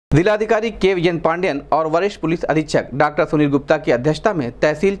जिलाधिकारी के विजय पांडेयन और वरिष्ठ पुलिस अधीक्षक डॉक्टर सुनील गुप्ता की अध्यक्षता में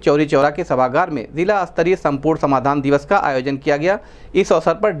तहसील चौरी चौरा के सभागार में जिला स्तरीय संपूर्ण समाधान दिवस का आयोजन किया गया। इस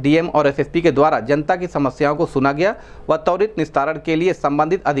अवसर पर डीएम और एसएसपी के द्वारा जनता की समस्याओं को सुना गया व त्वरित निस्तारण के लिए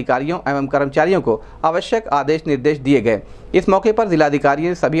संबंधित अधिकारियों एवं कर्मचारियों को आवश्यक आदेश निर्देश दिए गए। इस मौके पर जिलाधिकारी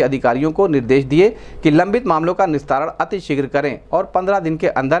ने सभी अधिकारियों को निर्देश दिए कि लंबित मामलों का निस्तारण अतिशीघ्र करें और 15 दिन के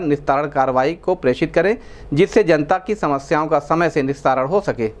अंदर निस्तारण कार्रवाई को प्रेषित करें, जिससे जनता की समस्याओं का समय से निस्तारण हो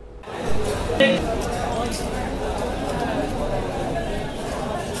सके।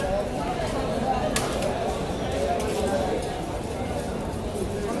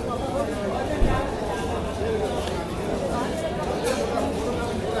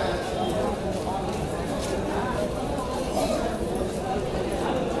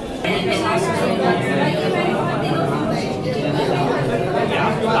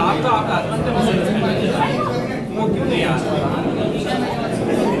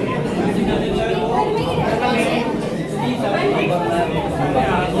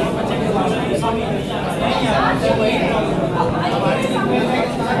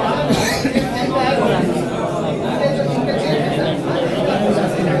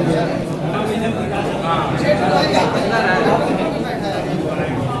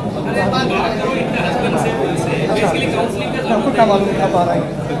 आपको क्या मालूम क्या पा रहा है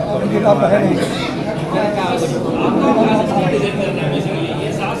उनकी बात है नहीं।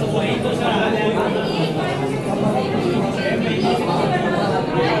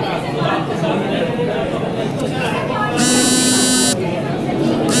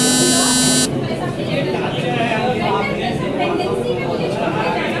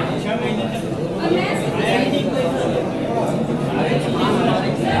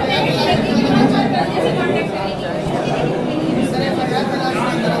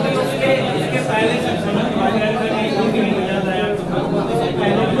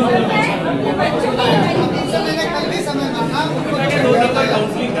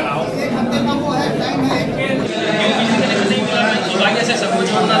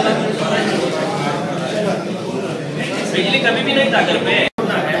 बिजली कभी भी नहीं था घर पे।